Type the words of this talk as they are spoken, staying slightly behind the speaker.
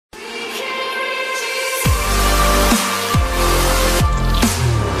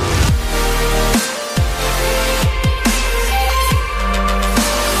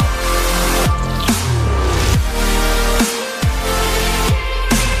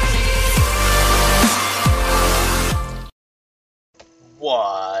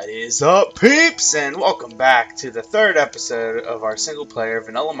Is up, peeps, and welcome back to the third episode of our single-player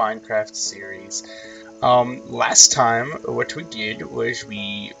vanilla Minecraft series. Last time, what we did was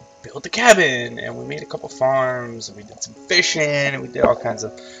we built a cabin, and we made a couple farms, and we did some fishing, and we did all kinds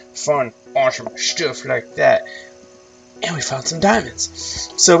of fun, awesome stuff like that. And we found some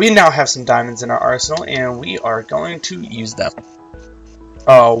diamonds. So we now have some diamonds in our arsenal, and we are going to use them.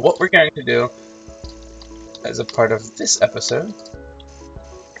 What we're going to do as a part of this episode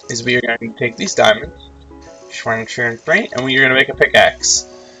is we are going to take these diamonds, and we are going to make a pickaxe.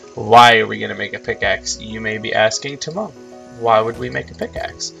 Why are we going to make a pickaxe? You may be asking, TehMung, why would we make a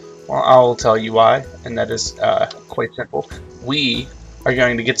pickaxe? Well, I will tell you why, and that is quite simple. We are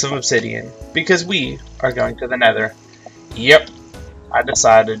going to get some obsidian because we are going to the nether. Yep, I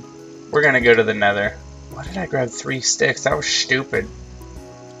decided we're going to go to the nether. Why did I grab 3 sticks? That was stupid.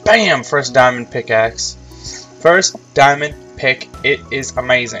 Bam! First diamond pickaxe. First diamond pick. It is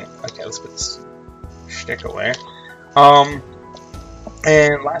amazing. Okay, let's put this stick away. And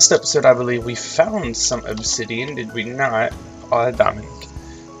last episode, I believe we found some obsidian, did we not? Oh, that diamond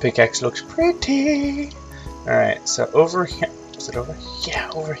pickaxe looks pretty. Alright, so over here. Is it over? Yeah,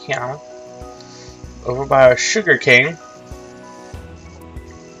 over here. Over by our sugar cane.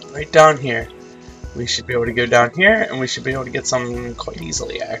 Right down here. We should be able to go down here, and we should be able to get some quite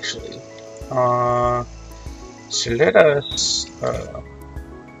easily, actually. So let us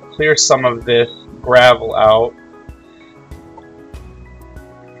clear some of this gravel out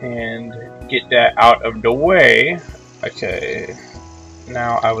and get that out of the way. Okay,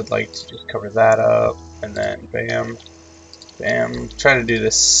 now I would like to just cover that up, and then bam, bam. Try to do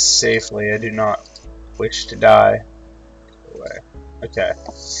this safely. I do not wish to die. Okay,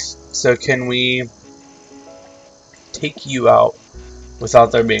 so can we take you out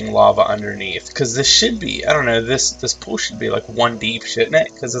without there being lava underneath? Because this should be, I don't know, this pool should be like 1 deep, shouldn't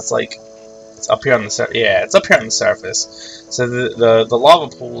it? Because it's like, it's up here on the surface. Yeah, it's up here on the surface. So the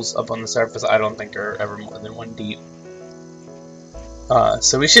lava pools up on the surface, I don't think are ever more than 1 deep.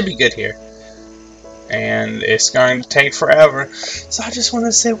 So we should be good here. And it's going to take forever. So I just want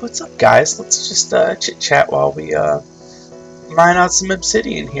to say, what's up, guys? Let's just chit-chat while we mine out some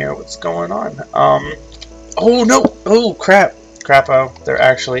obsidian here. What's going on? Oh no! Oh crap! Crapo, there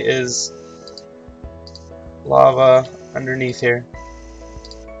actually is lava underneath here.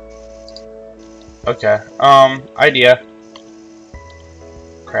 Okay, idea.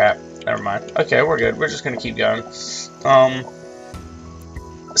 Crap, never mind. Okay, we're good. We're just gonna keep going.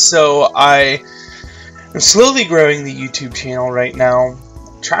 So I am slowly growing the YouTube channel right now,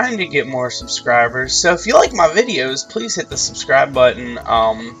 trying to get more subscribers. So if you like my videos, please hit the subscribe button,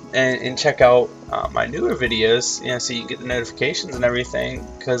 and check out my newer videos, you know, so you get the notifications and everything,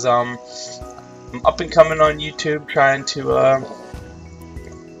 because I'm up and coming on YouTube, trying to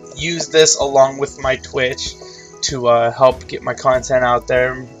use this along with my Twitch to help get my content out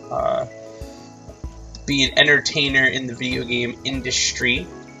there, be an entertainer in the video game industry.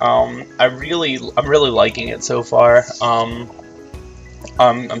 I'm really liking it so far.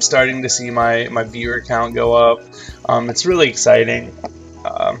 I'm starting to see my viewer count go up. It's really exciting.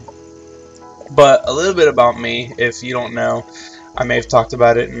 But a little bit about me, if you don't know, I may have talked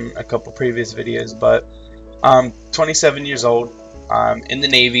about it in a couple previous videos, but I'm 27 years old. I'm in the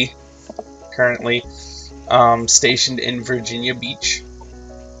Navy currently, stationed in Virginia Beach,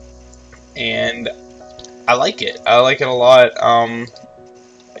 and I like it. I like it a lot.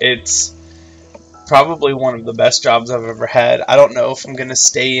 It's probably one of the best jobs I've ever had. I don't know if I'm going to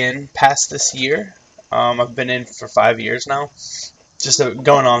stay in past this year. I've been in for 5 years now. Just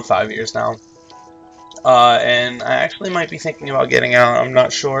going on 5 years now. And I actually might be thinking about getting out. I'm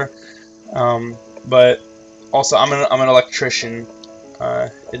not sure. But also, I'm an electrician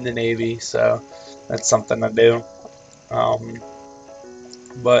in the Navy, so that's something I do.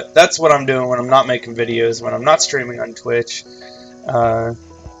 But that's what I'm doing when I'm not making videos, when I'm not streaming on Twitch.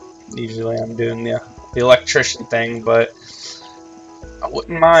 Usually I'm doing the electrician thing, but I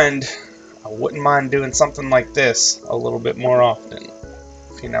wouldn't mind doing something like this a little bit more often,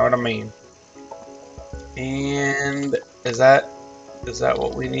 if you know what I mean. And is that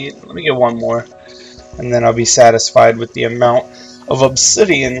what we need? Let me get one more, and then I'll be satisfied with the amount of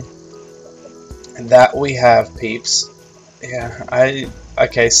obsidian that we have, peeps. Yeah,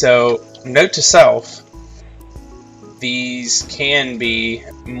 okay, so note to self, these can be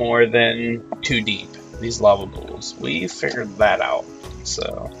more than 2 deep, these lava pools. We figured that out,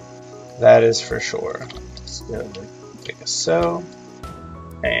 so that is for sure. Let's go like so,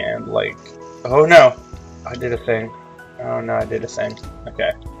 and like, oh no, I did a thing. Oh no, I did a thing.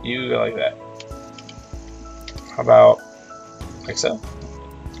 Okay, you go like that. How about like so?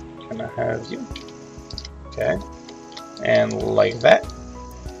 gonna have you. Okay. And like that.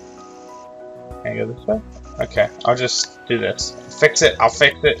 Can I go this way? Okay, I'll just do this. Fix it, I'll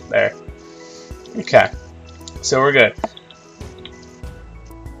fix it. There. Okay. So we're good.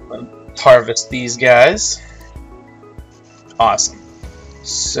 Let's harvest these guys. Awesome.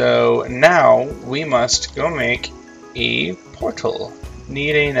 So now we must go make a portal.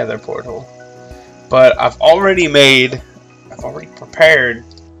 Need a nether portal. But I've already prepared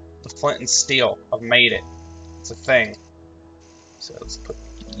the flint and steel. I've made it. It's a thing. So let's put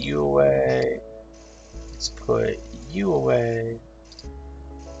you away. Let's put you away.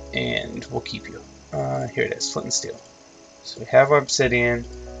 And we'll keep you. Here it is, flint and steel. So we have our obsidian,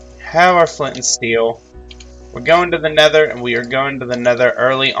 have our flint and steel. We're going to the nether, and we are going to the nether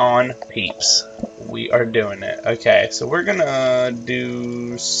early on, peeps. We are doing it. Okay, so we're gonna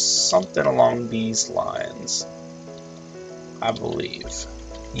do something along these lines, I believe.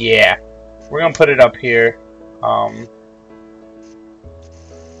 Yeah, we're gonna put it up here. I'm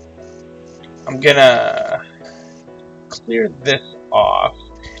gonna clear this off,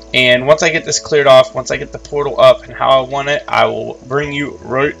 and once I get this cleared off, once I get the portal up and how I want it, I will bring you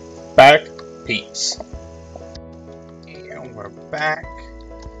right back, peeps. And we're back,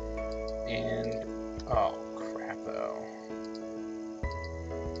 and oh crap-o.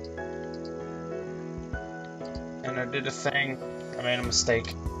 And I did a thing. I made a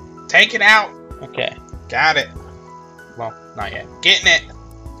mistake. Take it out! Okay, got it. Well, not yet. Getting it!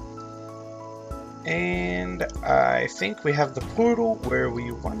 And I think we have the portal where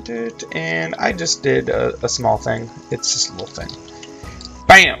we want it, and I just did a small thing. It's just a little thing.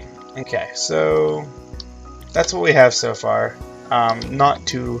 BAM! Okay, so that's what we have so far. Not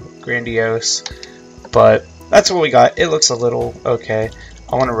too grandiose, but that's what we got. It looks a little okay.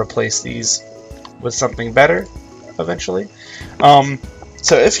 I want to replace these with something better eventually.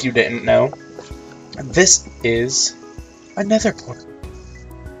 So if you didn't know, this is a nether portal.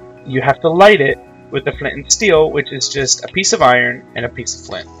 You have to light it with the flint and steel, which is just a piece of iron and a piece of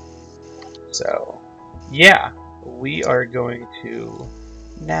flint. So, yeah, we are going to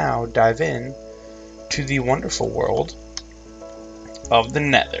now dive in to the wonderful world of the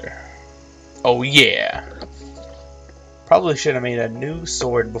nether. Oh yeah! Probably should have made a new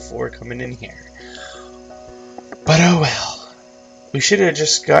sword before coming in here. But oh well. We should have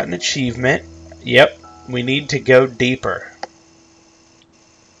just got an achievement. Yep, we need to go deeper.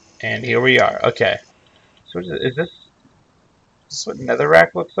 And here we are. Okay. So is this what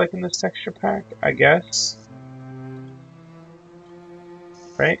netherrack looks like in this texture pack? I guess.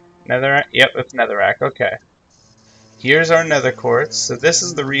 Right? Netherrack? Yep, it's netherrack. Okay. Here's our nether quartz. So this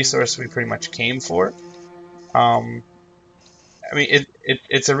is the resource we pretty much came for. I mean,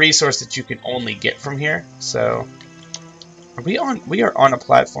 it's a resource that you can only get from here. So we are on a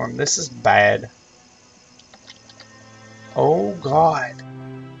platform. This is bad. Oh god.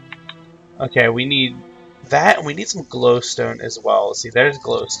 Okay, we need that, and we need some glowstone as well. See, there's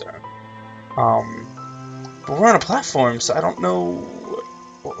glowstone. But we're on a platform, so I don't know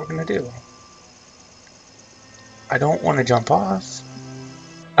what we're gonna do. I don't want to jump off.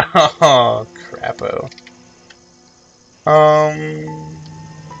 Oh, crapo. How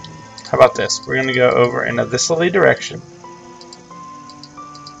about this? We're gonna go over in a thisly direction,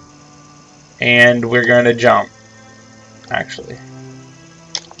 and we're gonna jump. Actually,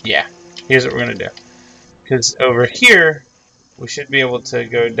 yeah. Here's what we're gonna do. Because over here, we should be able to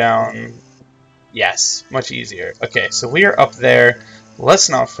go down. Yes, much easier. Okay, so we are up there. Let's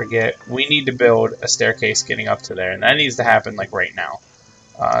not forget, we need to build a staircase getting up to there, and that needs to happen like right now.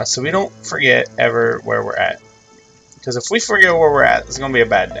 So we don't forget ever where we're at. Because if we forget where we're at, it's going to be a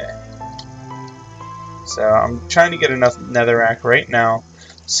bad day. So I'm trying to get enough netherrack right now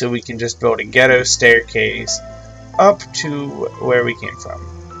so we can just build a ghetto staircase up to where we came from.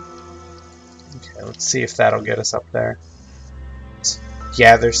 Okay, let's see if that'll get us up there. Let's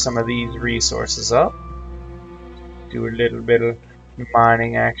gather some of these resources up. Do a little bit of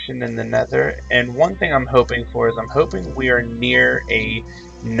mining action in the nether. And one thing I'm hoping for is I'm hoping we are near a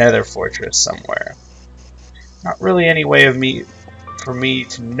nether fortress somewhere. Not really any way for me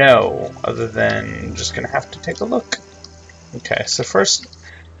to know other than just gonna have to take a look. Okay, so first,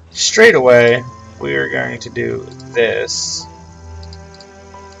 straight away, we are going to do this.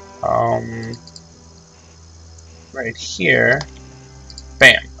 Right here.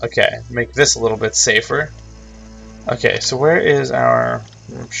 Bam. Okay, make this a little bit safer. Okay, so where is our...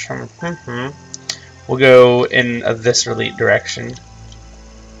 We'll go in this elite direction.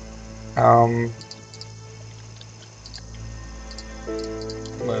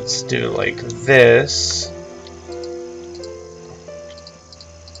 Let's do like this.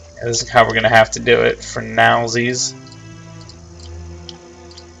 This is how we're gonna have to do it for nowsies.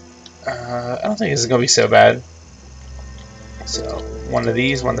 I don't think this is gonna be so bad. So one of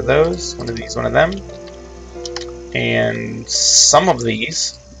these, one of those, one of these, one of them, and some of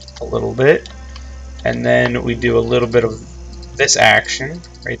these, a little bit, and then we do a little bit of this action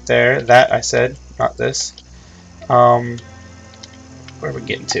right there. That I said, not this. Where are we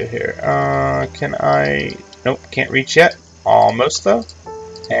getting to here? Can I? Nope, can't reach yet. Almost though.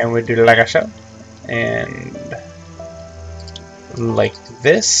 And we do like I showed, and like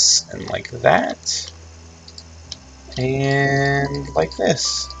this, and like that, and like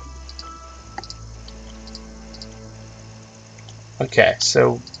this. Okay,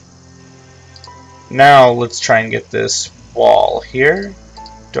 so now let's try and get this wall here.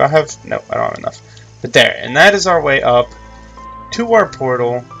 Do I have? No, I don't have enough. But there, and that is our way up to our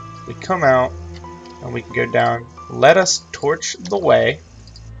portal. We come out, and we can go down. Let us torch the way,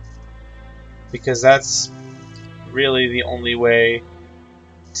 because that's really the only way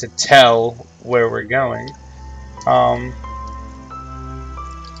to tell where we're going.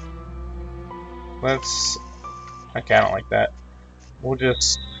 Let's... Okay, I don't like that. We'll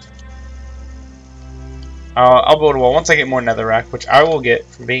just... I'll build a wall once I get more netherrack, which I will get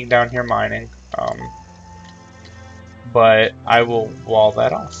from being down here mining. But I will wall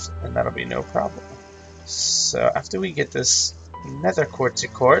that off, and that'll be no problem. So after we get this nether quartz,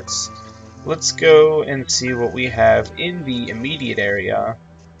 let's go and see what we have in the immediate area.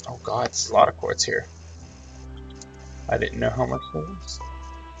 Oh god, there's a lot of quartz here. I didn't know how much there was.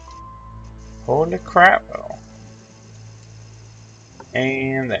 Holy crap. Oh.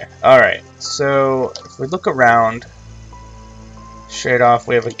 And there. Alright, so if we look around, straight off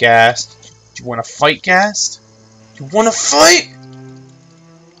we have a ghast. Do you want to fight, ghast? You want to fight?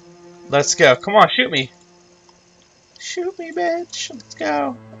 Let's go. Come on, shoot me. Shoot me, bitch. Let's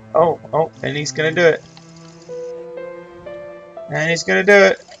go. Oh, and he's gonna do it. And he's gonna do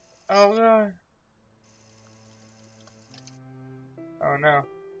it. Oh god. Oh no.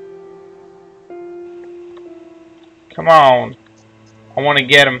 Come on. I want to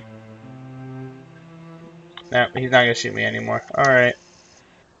get him. No, he's not gonna shoot me anymore. Alright.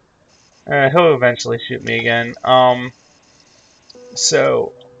 He'll eventually shoot me again.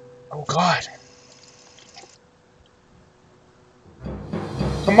 So... Oh god.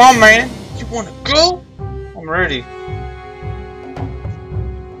 Come on, man. You wanna go? I'm ready.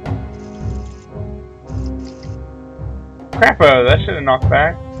 Crapo, that should have knocked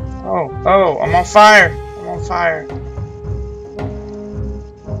back. Oh, I'm on fire. I'm on fire.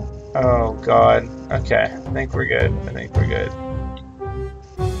 Oh god. Okay, I think we're good. I think we're good.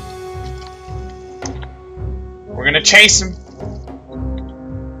 We're gonna chase him.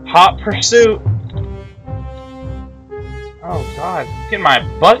 Hot pursuit. Oh god, I'm getting my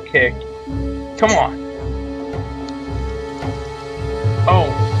butt kicked. Come on. Oh,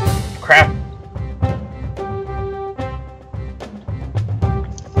 crap.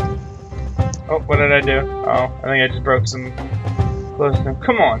 Oh, what did I do? Oh, I think I just broke some close to him.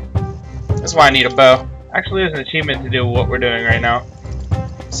 Come on. That's why I need a bow. Actually, there's an achievement to do what we're doing right now.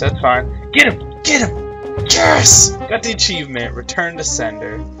 So that's fine. Get him! Get him! Yes! Got the achievement. Return to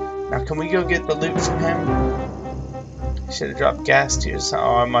sender. Now, can we go get the loot from him? Should have dropped gas to you. So,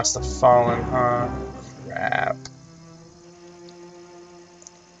 oh, I must have fallen, huh? Crap.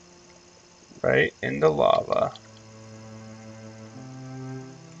 Right into lava.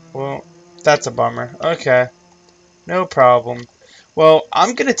 Well, that's a bummer. Okay. No problem. Well,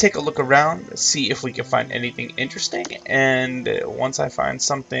 I'm going to take a look around, see if we can find anything interesting, and once I find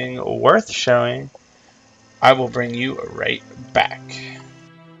something worth showing, I will bring you right back.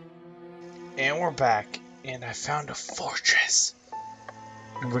 And we're back, and I found a fortress.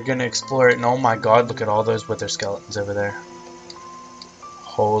 And we're going to explore it, and oh my god, look at all those wither skeletons over there.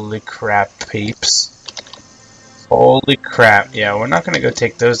 Holy crap, peeps. Holy crap. Yeah, we're not going to go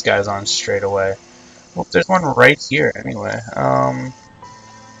take those guys on straight away. Well, there's one right here anyway.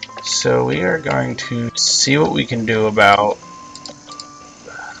 So we are going to see what we can do about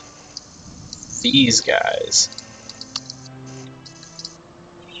these guys.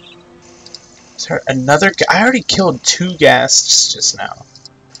 Is there another guy? I already killed 2 ghasts just now.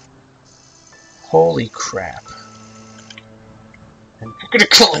 Holy crap. And we're gonna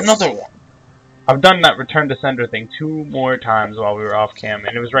kill another one. I've done that return to sender thing 2 more times while we were off cam,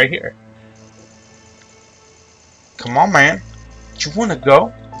 and it was right here. Come on, man. Do you want to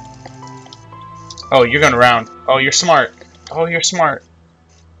go? Oh, you're going around. Oh, you're smart. Oh, you're smart.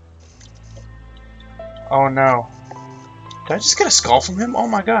 Oh, no. Did I just get a skull from him? Oh,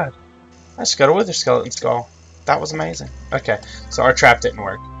 my god. I just got a wither skeleton skull. That was amazing. Okay, so our trap didn't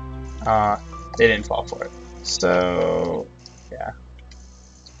work. They didn't fall for it. So, yeah.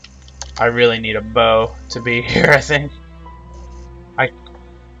 I really need a bow to be here, I think.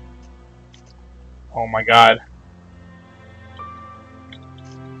 Oh my god.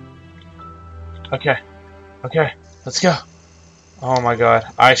 Okay. Okay. Let's go. Oh my god.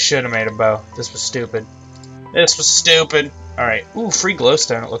 I should have made a bow. This was stupid. This was stupid. Alright. Ooh, free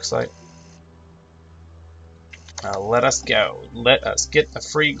glowstone, it looks like. Let us go. Let us get the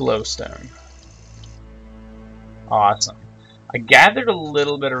free glowstone. Awesome. I gathered a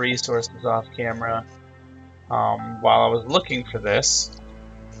little bit of resources off camera while I was looking for this.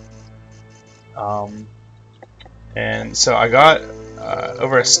 And so I got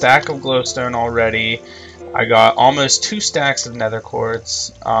over a stack of glowstone already. I got almost 2 stacks of nether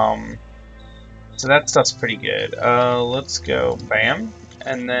quartz. So that stuff's pretty good. Let's go. Bam.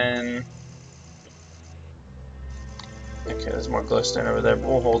 And then... Okay, there's more glowstone over there, but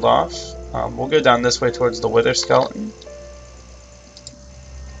we'll hold off. We'll go down this way towards the wither skeleton.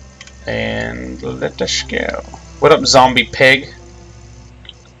 And let us go. What up, zombie pig?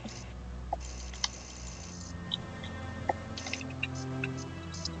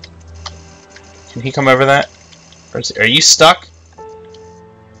 Can he come over that? Or are you stuck?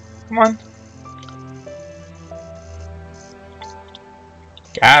 Come on.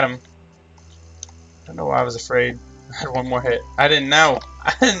 Got him. I don't know why I was afraid. I had one more hit. I didn't know.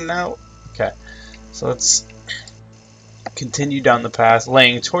 I didn't know. Okay. So let's continue down the path,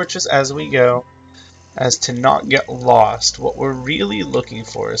 laying torches as we go, as to not get lost. What we're really looking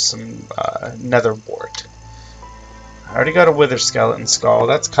for is some nether wart. I already got a wither skeleton skull.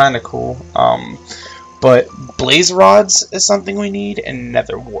 That's kind of cool. But blaze rods is something we need, and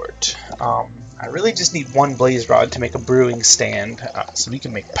nether wart. I really just need 1 blaze rod to make a brewing stand, so we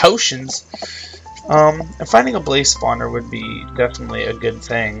can make potions. And finding a blaze spawner would be definitely a good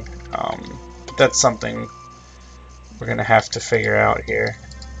thing. But that's something we're gonna have to figure out here.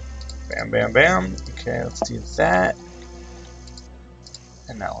 Bam, bam, bam. Okay, let's do that.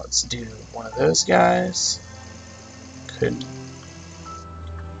 And now let's do one of those guys.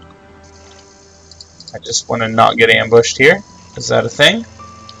 I just want to not get ambushed here. Is that a thing?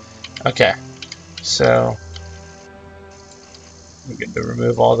 Okay. So we get to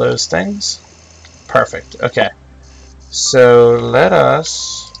remove all those things. Perfect. Okay. So let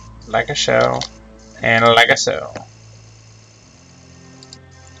us, like a show, and like a so.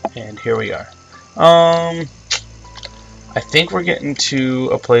 And here we are. I think we're getting to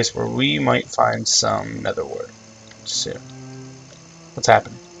a place where we might find some nether wart soon. What's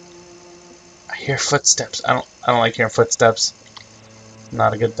happening? I hear footsteps. I don't like hearing footsteps.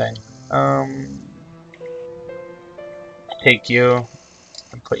 Not a good thing. Take you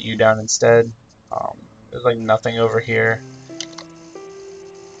and put you down instead. There's like nothing over here.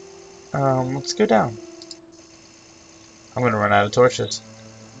 Let's go down. I'm gonna run out of torches.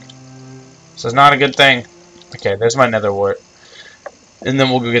 This is not a good thing. Okay, there's my nether wart. And then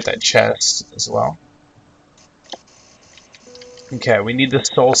we'll go get that chest as well. Okay, we need the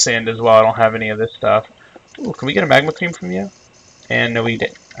soul sand as well. I don't have any of this stuff. Ooh, can we get a magma cream from you? And no, we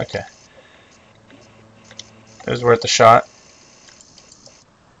didn't. Okay. It was worth a shot.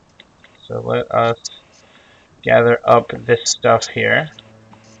 So let us gather up this stuff here.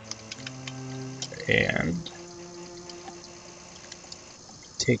 And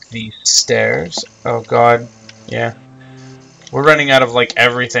take these stairs. Oh god. Yeah. We're running out of like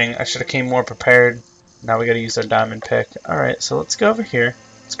everything. I should have came more prepared. Now we gotta use our diamond pick. Alright, so let's go over here.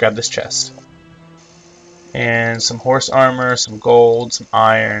 Let's grab this chest. And some horse armor, some gold, some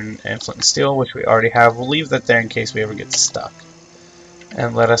iron, and flint and steel, which we already have. We'll leave that there in case we ever get stuck.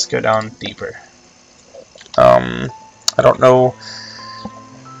 And let us go down deeper. I don't know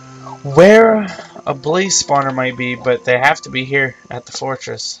where a blaze spawner might be, but they have to be here at the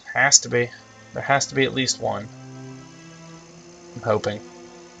fortress. Has to be. There has to be at least one. I'm hoping.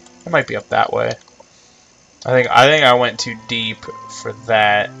 It might be up that way. I think I went too deep for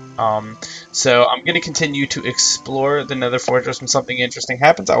that. So I'm gonna continue to explore the Nether Fortress. When something interesting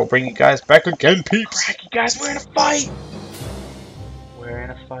happens, I will bring you guys back again, peeps. Back, you guys, we're in a fight. We're in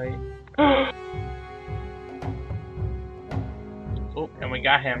a fight. Oh, and we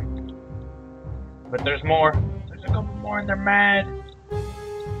got him. But there's more. There's a couple more, and they're mad.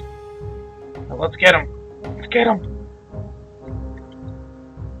 Now let's get him. Let's get him.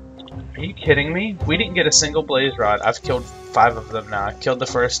 Are you kidding me? We didn't get a single blaze rod. I've killed 5 of them now. I killed the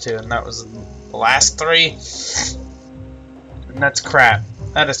first 2, and that was the last 3. And that's crap.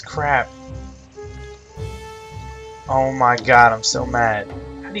 That is crap. Oh my god, I'm so mad.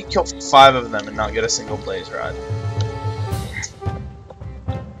 How do you kill 5 of them and not get a single blaze rod?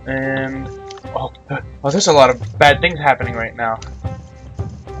 And oh, there's a lot of bad things happening right now.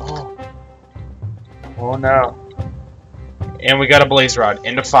 Oh no. And we got a blaze rod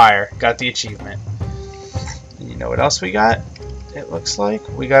into fire. Got the achievement. And you know what else we got? It looks like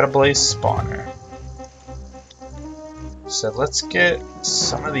we got a blaze spawner. So let's get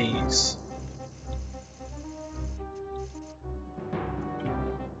some of these.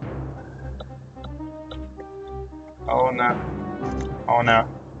 Oh no. Oh no.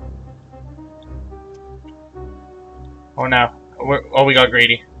 Oh no. Oh, we got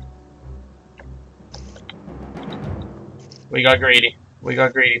greedy. We got greedy. We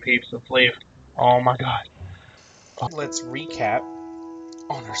got greedy, peeps. Let's leave. Oh my god. Let's recap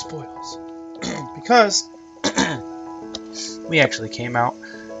on our spoils. Because we actually came out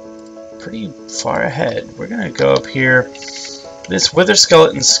pretty far ahead. We're going to go up here. This wither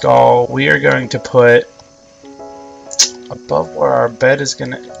skeleton skull, we are going to put above where our bed is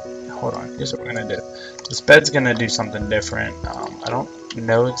going to... Hold on. Here's what we're going to do. This bed's going to do something different. I don't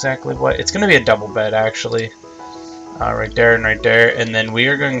know exactly what. It's going to be a double bed, actually. Right there and right there. And then we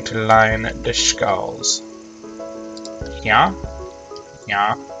are going to line the skulls. Yeah.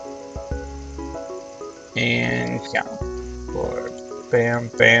 Yeah. And yeah. Or bam,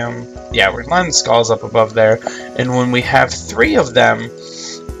 bam. Yeah, we're lining the skulls up above there. And when we have 3 of them,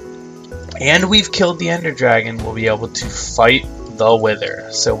 and we've killed the ender dragon, we'll be able to fight the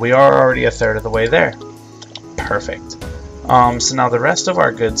wither. So we are already a third of the way there. Perfect. So now the rest of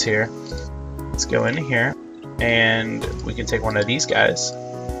our goods here, let's go in here, and we can take one of these guys,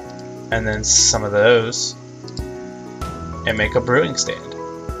 and then some of those, and make a brewing stand.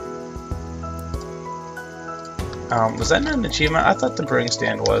 Was that not an achievement? I thought the brewing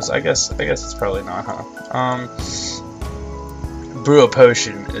stand was. I guess it's probably not, huh? Brew a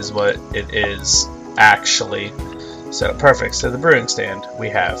potion is what it is, actually. So, perfect. So, the brewing stand we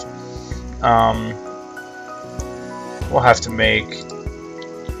have. We'll have to make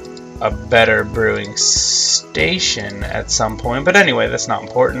a better brewing station at some point. But anyway, that's not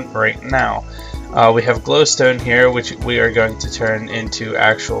important right now. We have glowstone here, which we are going to turn into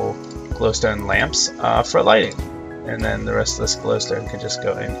actual glowstone lamps for lighting. And then the rest of this glowstone can just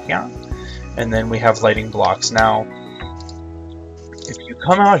go in here. And then we have lighting blocks. Now, if you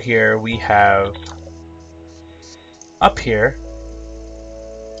come out here, we have up here,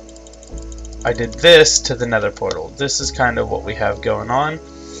 I did this to the nether portal. This is kind of what we have going on.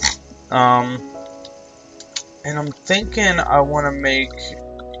 And I'm thinking I want to make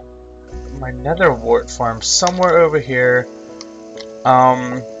my nether wart farm somewhere over here.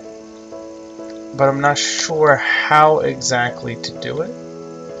 But I'm not sure how exactly to do it.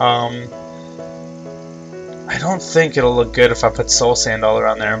 I don't think it'll look good if I put soul sand all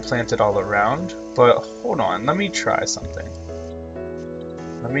around there and plant it all around. But hold on, let me try something.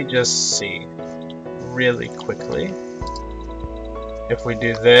 Let me just see really quickly. If we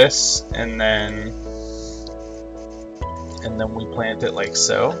do this and then we plant it like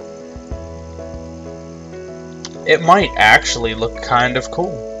so, it might actually look kind of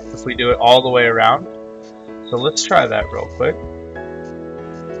cool if we do it all the way around. So let's try that real quick.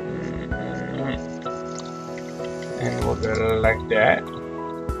 And we'll go like that.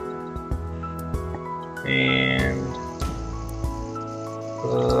 And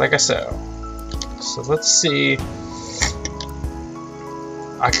like so. So let's see.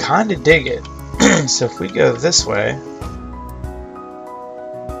 I kind of dig it. So if we go this way,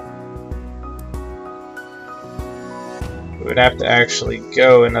 we would have to actually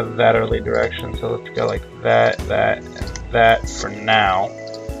go in a that early direction. So let's go like that, that, and that for now.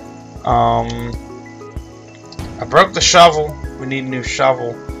 I broke the shovel. We need a new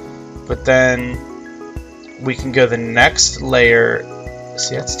shovel. But then we can go the next layer.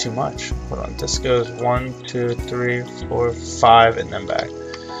 See, that's too much. Hold on. This goes 1, 2, 3, 4, 5, and then back.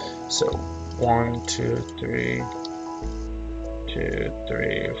 So 1, 2, 3, 2,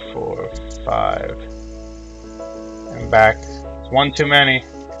 3, 4, 5, and back. It's one too many.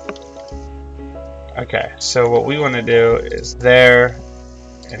 Okay, so what we want to do is there,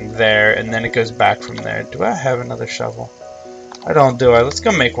 and then it goes back from there. Do I have another shovel? I don't, do I? Let's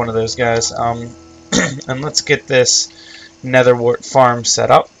go make one of those guys. And let's get this nether wart farm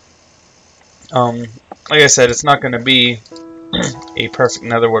set up. Like I said, it's not going to be a perfect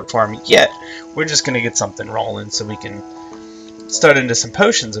nether wart farm yet. We're just going to get something rolling so we can start into some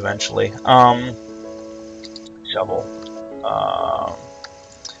potions eventually. Shovel.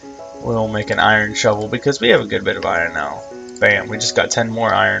 We'll make an iron shovel because we have a good bit of iron now. Bam, we just got 10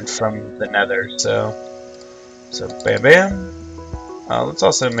 more iron from the nether, so bam bam. Let's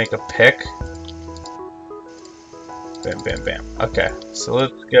also make a pick. Bam, bam, bam. Okay, so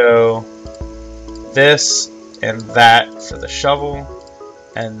let's go this and that for the shovel,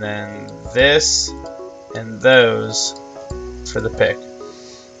 and then this and those for the pick.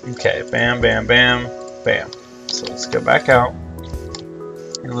 Okay, bam, bam, bam, bam. So let's go back out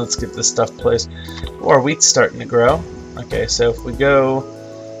and let's get this stuff placed. Oh, our wheat's starting to grow. Okay, so if we go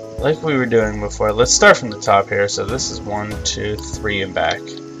like we were doing before, let's start from the top here. So this is 1, 2, 3 and back.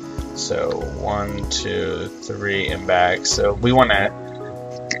 So 1, 2, 3 and back. So we want to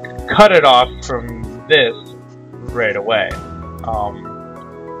cut it off from this right away.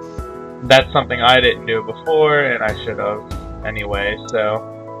 That's something I didn't do before, and I should have anyway.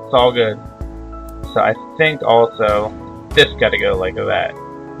 So it's all good. So I think also this got to go like that,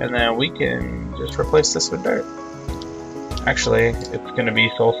 and then we can just replace this with dirt. Actually, it's going to be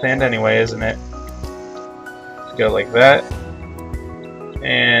soul sand anyway, isn't it? Let's go like that.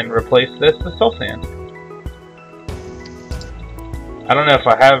 And replace this with soul sand. I don't know if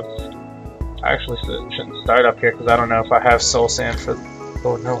I have... I actually shouldn't start up here because I don't know if I have soul sand for...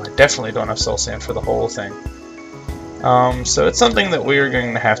 Oh no, I definitely don't have soul sand for the whole thing. So it's something that we're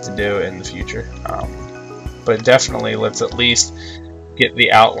going to have to do in the future. But definitely let's at least get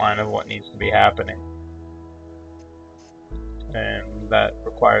the outline of what needs to be happening. And that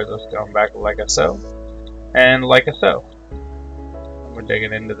requires us going back like so. And like so. We're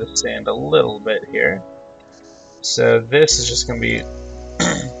digging into the sand a little bit here. So this is just going to be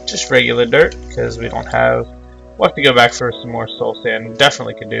just regular dirt because we don't have... We'll have to go back for some more soul sand.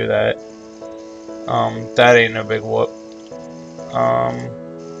 Definitely can do that. That ain't no big whoop.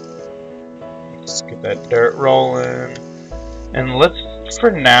 Let's get that dirt rolling. And let's,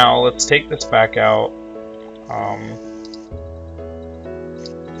 for now, let's take this back out.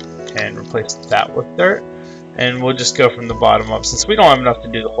 And replace that with dirt. And we'll just go from the bottom up. Since we don't have enough to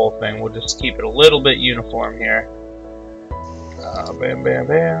do the whole thing, we'll just keep it a little bit uniform here. Bam, bam,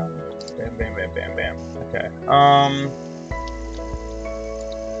 bam. Bam, bam, bam, bam, bam. Okay.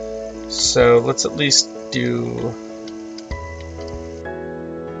 So let's at least do...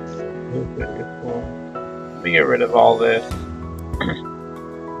 Let me get rid of all this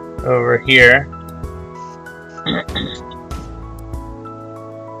over here.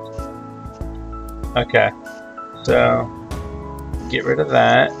 Okay. So, get rid of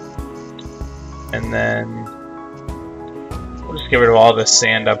that, and then we'll just get rid of all this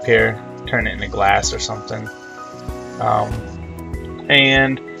sand up here, turn it into glass or something,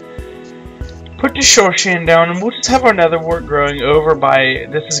 and put the shore sand down, and we'll just have our nether wart growing over by,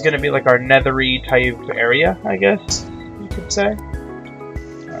 this is going to be like our nethery type area, I guess you could say.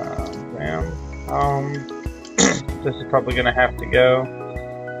 This is probably going to have to go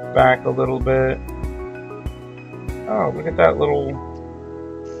back a little bit. Oh, look at that little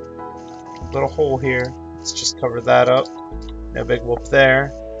hole here. Let's just cover that up. No big whoop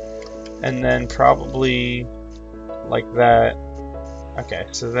there. And then probably like that. Okay,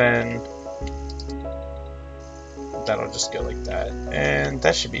 so then that'll just go like that. And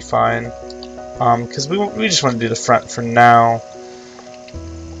that should be fine. Because we just want to do the front for now.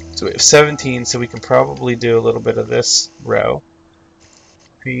 So we have 17, so we can probably do a little bit of this row.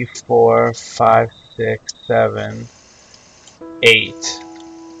 3, 4, 5, 6, 7, 8.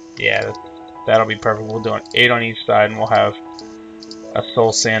 Yeah, that'll be perfect. We'll do an 8 on each side, and we'll have a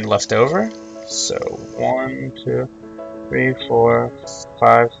soul sand left over. So 1, 2, 3, 4,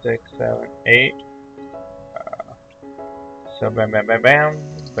 5, 6, 7, 8. So bam, bam, bam, bam,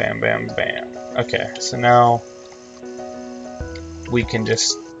 bam, bam, bam. Okay, so now we can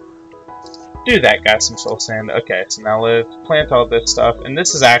just do that, guys. Some soul sand. Okay, so now let's plant all this stuff. And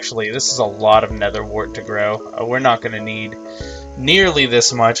this is a lot of nether wart to grow. We're not going to need nearly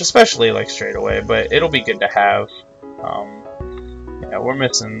this much, especially like straight away, but it'll be good to have. Yeah, we're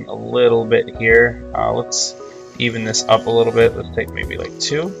missing a little bit here. Let's even this up a little bit. Let's take maybe like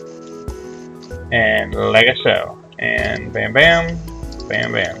 2. And like so. And bam, bam,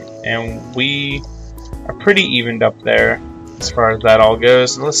 bam, bam. And we are pretty evened up there as far as that all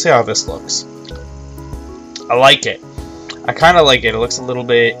goes. Let's see how this looks. I like it. I kind of like it. It looks a little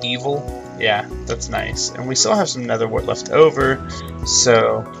bit evil. Yeah, that's nice. And we still have some nether wart left over,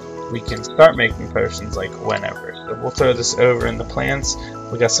 so we can start making potions like whenever. So we'll throw this over in the plants.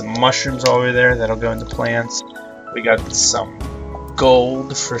 We got some mushrooms over there that'll go into plants. We got some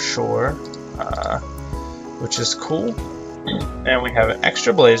gold for sure, which is cool. And we have an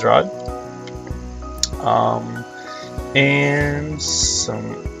extra blaze rod. And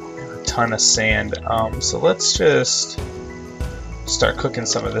a ton of sand. So let's just start cooking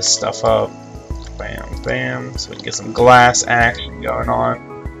some of this stuff up. Bam, bam. So we can get some glass action going on.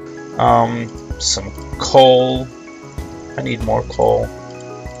 Some coal I need more coal.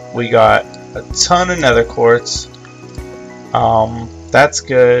 We got a ton of nether quartz. That's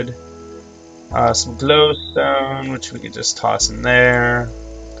good. Some glowstone, which we could just toss in there.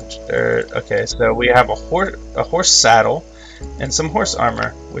 Bunch of dirt. Okay, so we have a horse saddle and some horse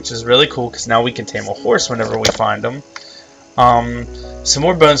armor, which is really cool because now we can tame a horse whenever we find them. Some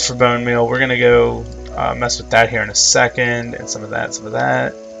more bones for bone meal. We're gonna go mess with that here in a second, and some of that,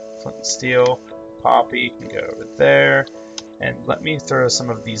 flint and steel. Poppy can go over there, and let me throw some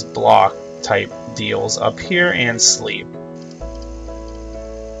of these block type deals up here and sleep.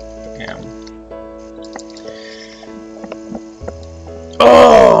 Bam.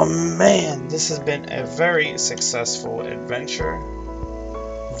 Oh man, this has been a very successful adventure.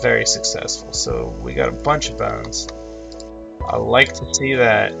 Very successful. So we got a bunch of bones. I like to see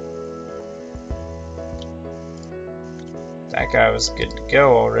that. That guy was good to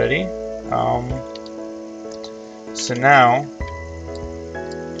go already. So now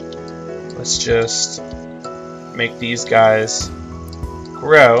let's just make these guys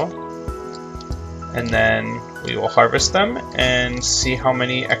grow, and then we will harvest them and see how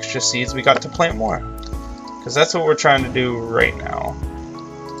many extra seeds we got to plant more, because that's what we're trying to do right now.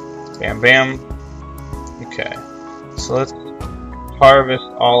 Bam bam. Okay, so let's harvest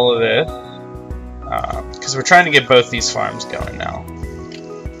all of this, because we're trying to get both these farms going now.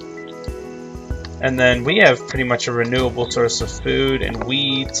 And then we have pretty much a renewable source of food and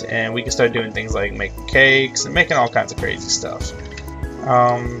wheat, and we can start doing things like making cakes and making all kinds of crazy stuff.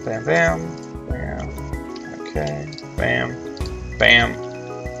 Bam bam bam. Okay, bam bam.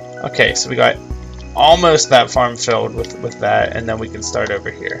 Okay, so we got almost that farm filled with that, and then we can start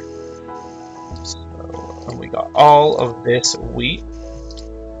over here. So, and we got all of this wheat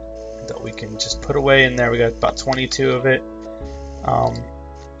that we can just put away in there. We got about 22 of it.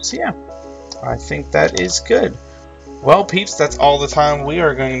 So yeah, I think that is good. Well, peeps, that's all the time we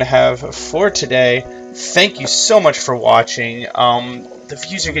are going to have for today. Thank you so much for watching. The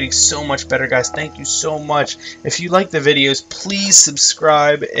views are getting so much better, guys. Thank you so much. If you like the videos, please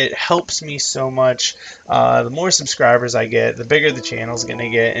subscribe. It helps me so much. The more subscribers I get, the bigger the channel's going to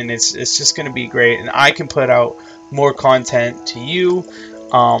get, and it's just going to be great. And I can put out more content to you.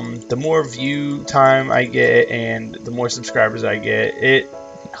 The more view time I get and the more subscribers I get, it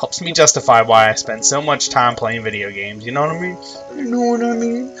helps me justify why I spend so much time playing video games. You know what I mean? You know what I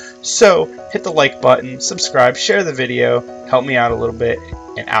mean? So, hit the like button, subscribe, share the video, help me out a little bit,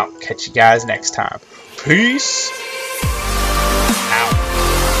 and I'll catch you guys next time. Peace!